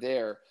longer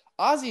there,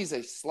 Ozzy's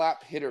a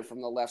slap hitter from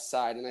the left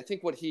side, and I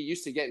think what he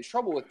used to get in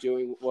trouble with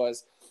doing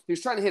was he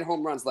was trying to hit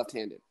home runs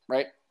left-handed,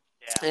 right?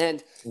 Yeah.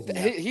 And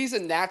he's a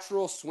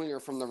natural swinger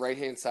from the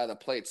right-hand side of the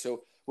plate.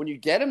 So when you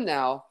get him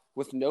now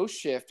with no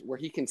shift, where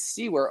he can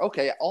see where,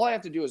 okay, all I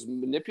have to do is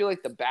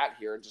manipulate the bat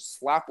here and just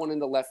slap one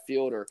into left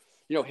field, or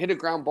hit a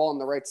ground ball on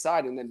the right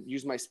side and then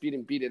use my speed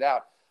and beat it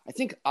out. I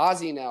think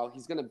Ozzy now,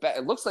 he's going to bat.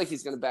 It looks like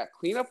he's going to bat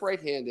clean up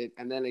right-handed,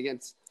 and then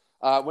against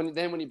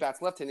when he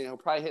bats left-handed, he'll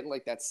probably hit in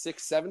like that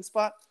 6-7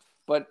 spot.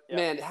 But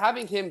man,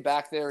 having him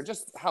back there,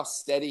 just how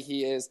steady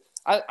he is.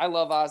 I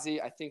love Ozzy.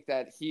 I think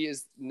that he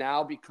is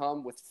now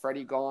become, with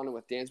Freddie gone and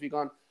with Dansby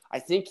gone, I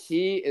think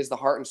he is the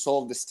heart and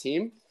soul of this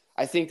team.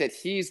 I think that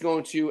he's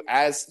going to,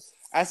 as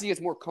he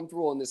gets more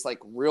comfortable in this like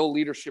real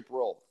leadership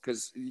role,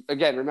 because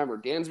again, remember,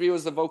 Dansby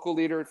was the vocal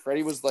leader,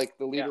 Freddie was like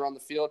the leader on the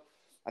field.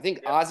 I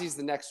think Ozzy's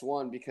the next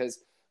one because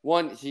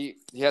 1, he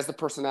has the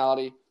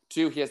personality,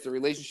 2, he has the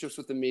relationships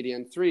with the media,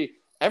 and 3,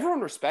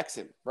 everyone respects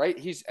him, right?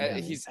 He's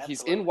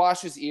in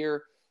Wash's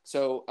ear.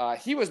 So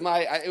he was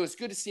it was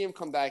good to see him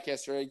come back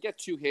yesterday, get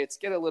 2 hits,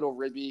 get a little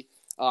ribby,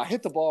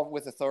 hit the ball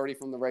with authority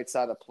from the right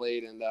side of the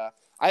plate. And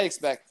I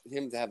expect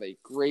him to have a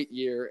great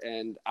year.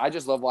 And I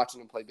just love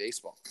watching him play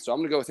baseball. So I'm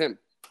going to go with him.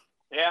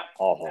 Yeah,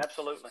 awesome.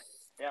 Absolutely.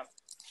 Yeah.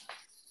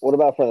 What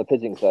about from the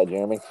pitching side,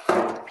 Jeremy?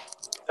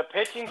 The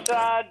pitching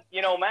side,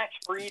 Max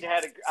Fried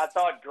had, I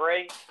thought,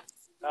 great.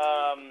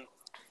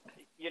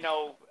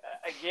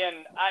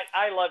 Again,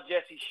 I love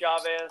Jesse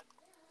Chavez.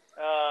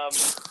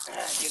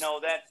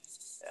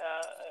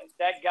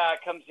 That guy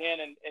comes in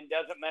and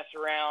doesn't mess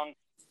around.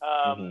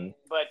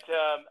 But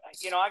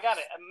I got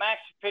it.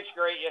 Max pitched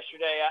great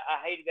yesterday. I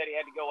hated that he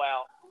had to go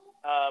out.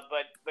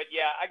 But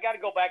yeah, I got to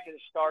go back to the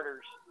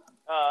starters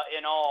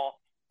in all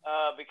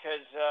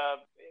because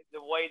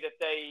the way that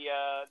they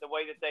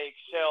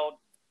excelled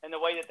and the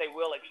way that they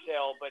will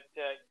excel. But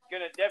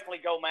gonna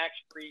definitely go Max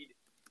Fried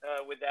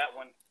with that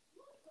one.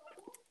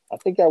 I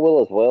think I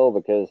will as well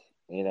because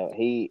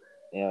he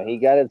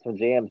got in some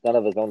jams, none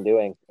of his own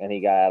doing, and he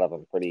got out of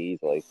them pretty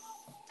easily.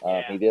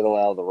 He did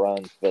allow the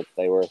runs, but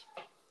they weren't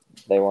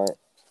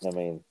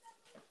earned.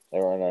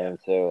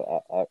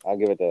 So I'll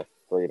give it to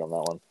Fried on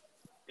that one.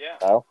 Yeah.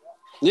 Kyle?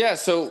 Yeah,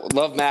 so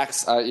love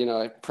Max.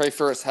 I pray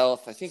for his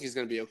health. I think he's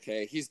going to be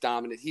okay. He's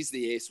dominant. He's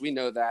the ace. We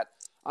know that.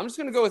 I'm just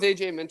going to go with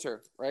AJ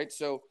Minter, right?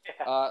 So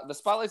the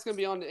spotlight's going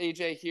to be on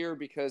AJ here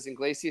because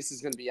Iglesias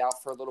is going to be out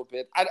for a little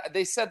bit.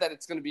 They said that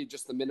it's going to be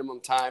just the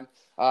minimum time.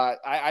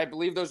 I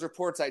believe those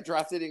reports. I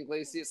drafted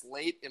Iglesias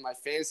late in my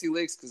fantasy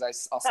leagues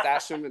because I'll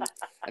stash him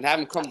and have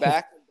him come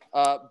back.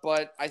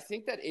 But I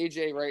think that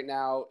AJ right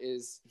now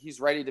he's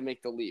ready to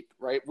make the leap,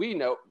 right? We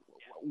know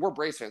we're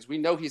Braves fans. We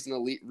know he's an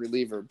elite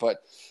reliever,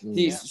 but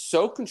he's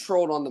so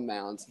controlled on the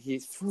mound. He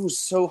throws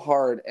so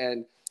hard,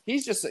 and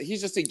he's just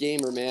a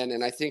gamer, man.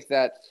 And I think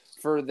that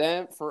for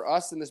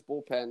us in this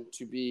bullpen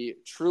to be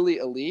truly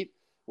elite,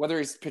 whether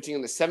he's pitching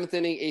in the 7th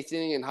inning, 8th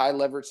inning, in high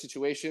leverage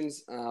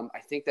situations, I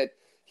think that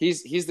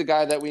he's the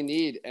guy that we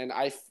need. And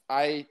I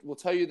will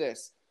tell you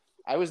this: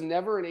 I was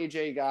never an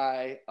AJ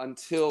guy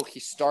until he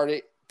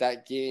started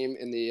that game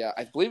in the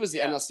I believe it was the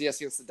NLCS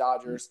against the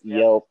Dodgers.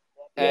 Yep.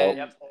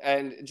 And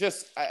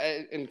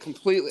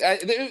completely,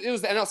 it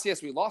was the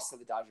NLCS we lost to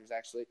the Dodgers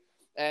actually,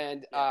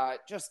 and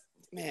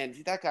man,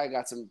 that guy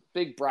got some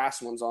big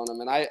brass ones on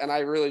him, and I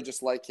really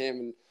just like him,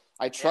 and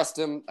I trust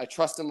him. I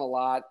trust him a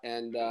lot,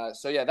 and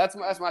so yeah, that's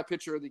my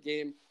picture of the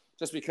game,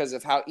 just because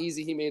of how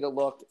easy he made it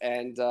look,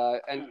 and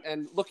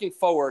looking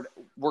forward,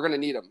 we're gonna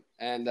need him,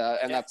 and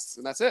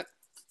that's it.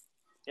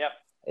 Yep.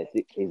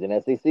 He's an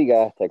SEC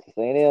guy, Texas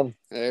A&M.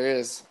 There he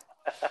is.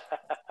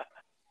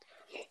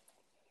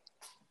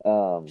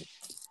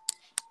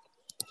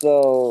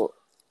 So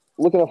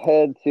looking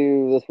ahead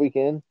to this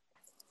weekend,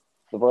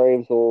 the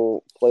Braves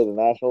will play the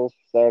Nationals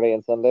Saturday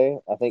and Sunday.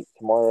 I think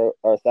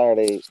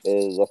Saturday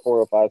is a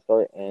 4:05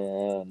 start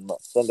and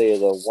Sunday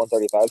is a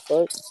 1:35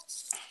 start.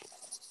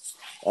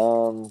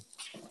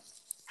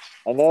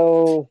 I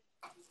know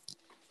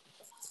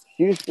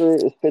Schuster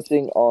is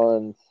pitching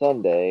on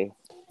Sunday.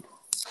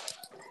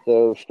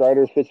 So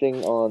Strider's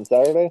pitching on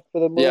Saturday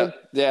for the Braves?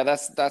 Yeah,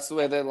 that's the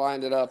way they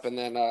lined it up, and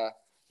then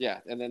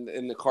and then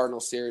in the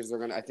Cardinals series,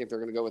 I think they're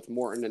gonna go with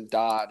Morton and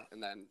Dodd,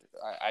 and then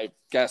I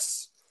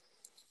guess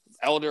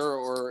Elder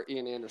or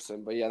Ian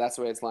Anderson. But yeah, that's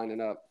the way it's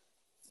lining up.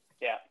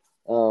 Yeah.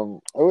 Who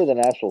are the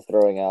Nationals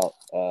throwing out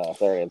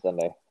Saturday and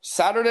Sunday?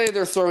 Saturday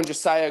they're throwing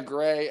Josiah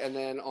Gray, and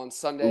then on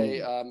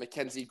Sunday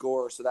Mackenzie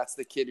Gore. So that's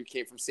the kid who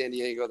came from San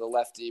Diego, the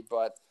lefty.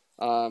 But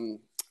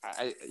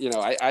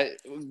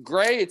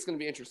Gray, it's going to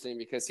be interesting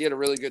because he had a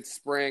really good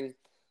spring,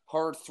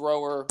 hard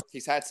thrower.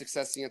 He's had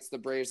success against the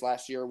Braves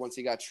last year once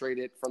he got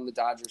traded from the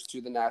Dodgers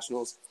to the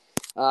Nationals.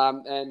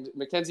 And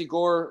Mackenzie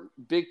Gore,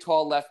 big,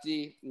 tall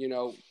lefty,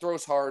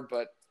 throws hard,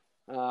 but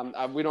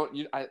I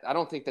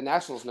don't think the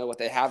Nationals know what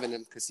they have in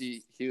him because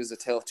he was a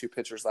tale of two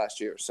pitchers last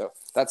year. So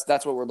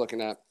that's what we're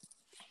looking at.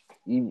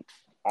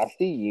 I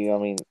see you. I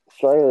mean,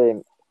 Strider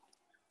and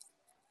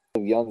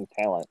young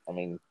talent. I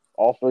mean,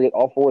 all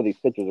four of these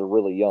pitchers are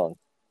really young.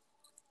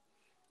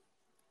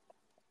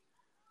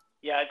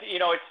 Yeah,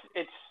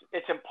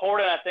 it's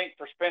important, I think,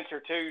 for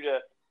Spencer too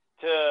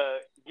to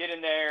get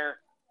in there.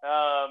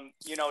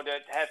 To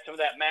have some of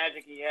that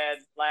magic he had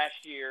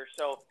last year.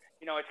 So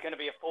it's going to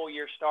be a full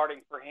year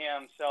starting for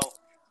him. So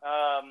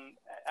I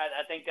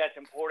think that's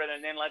important,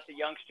 and then let the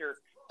youngster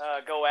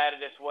go at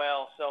it as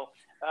well. So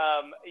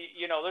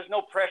there's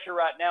no pressure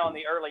right now in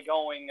the early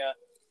going.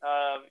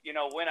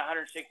 Win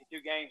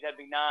 162 games, that'd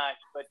be nice,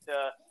 but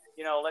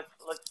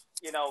let's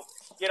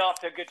get off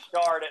to a good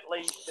start at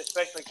least,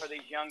 especially for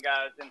these young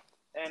guys,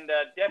 and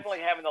definitely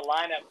having the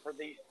lineup for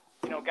these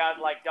guys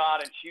like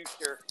Dodd and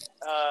Schuster.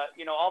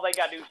 All they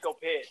got to do is go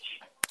pitch.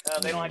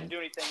 They don't have to do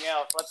anything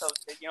else. Let the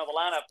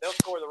lineup, they'll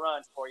score the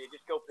runs for you.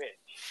 Just go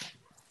pitch.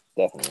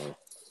 Definitely.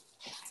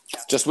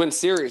 Just win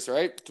series,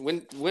 right?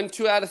 Win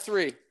 2 out of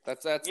 3.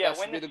 That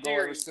should be the goal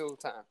every single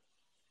time.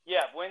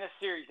 Yeah, win the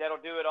series. That'll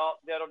do it all.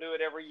 That'll do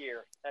it every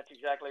year. That's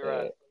exactly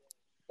right.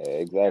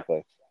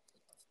 Exactly.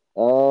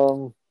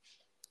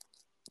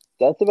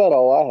 That's about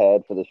all I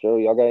had for the show.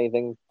 Y'all got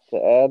anything to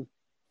add?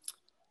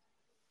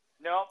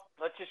 No.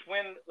 Let's just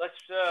win. Let's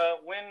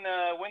win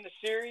the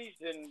series,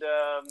 and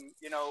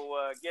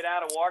get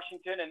out of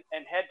Washington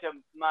and head to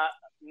my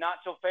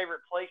not so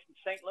favorite place in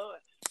St. Louis.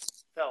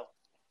 So.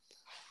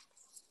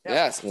 Yeah.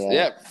 Yes.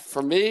 Yeah.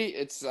 For me,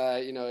 it's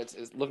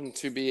it's looking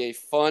to be a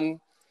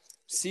fun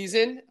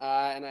season,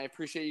 and I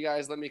appreciate you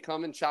guys letting me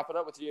come and chop it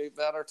up with you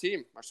about our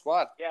team, our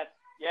squad. Yeah.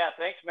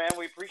 Thanks, man.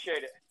 We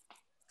appreciate it.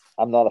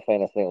 I'm not a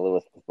fan of St.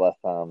 Louis because last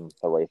time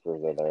the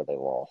Racers were there, they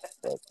lost.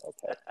 But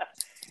okay.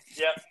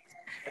 Yep.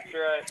 That's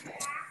right.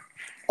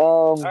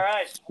 All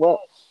right. Well,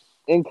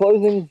 in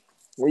closing,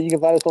 where you can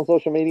find us on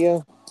social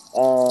media,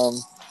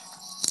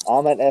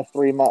 I'm at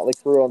F3 Motley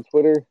Crew on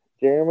Twitter.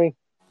 Jeremy?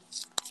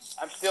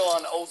 I'm still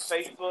on old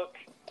Facebook,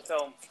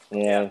 so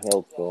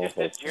old school. Just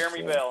as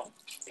Jeremy Bell.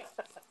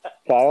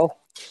 Kyle?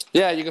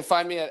 Yeah, you can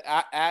find me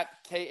at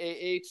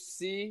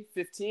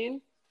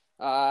KAHC15.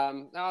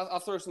 I'll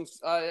throw some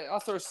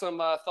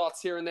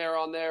thoughts here and there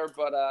on there,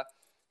 but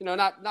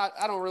not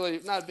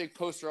a big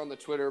poster on the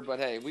Twitter, but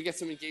hey, we get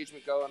some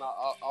engagement going.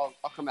 I'll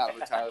come out of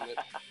retirement.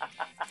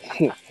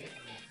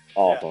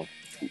 Awesome.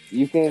 Yeah.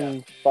 You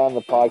can find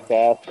the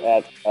podcast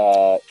at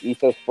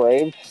Ethos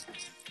Braves.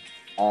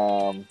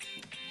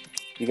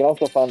 You can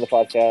also find the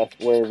podcast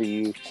wherever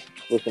you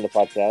listen to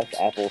podcasts: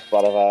 Apple,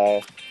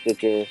 Spotify,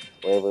 Stitcher,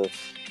 wherever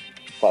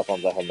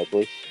platforms I have no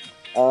clue.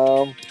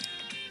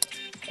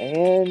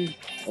 And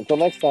until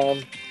next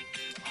time,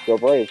 go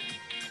Braves.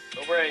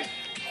 Go Braves.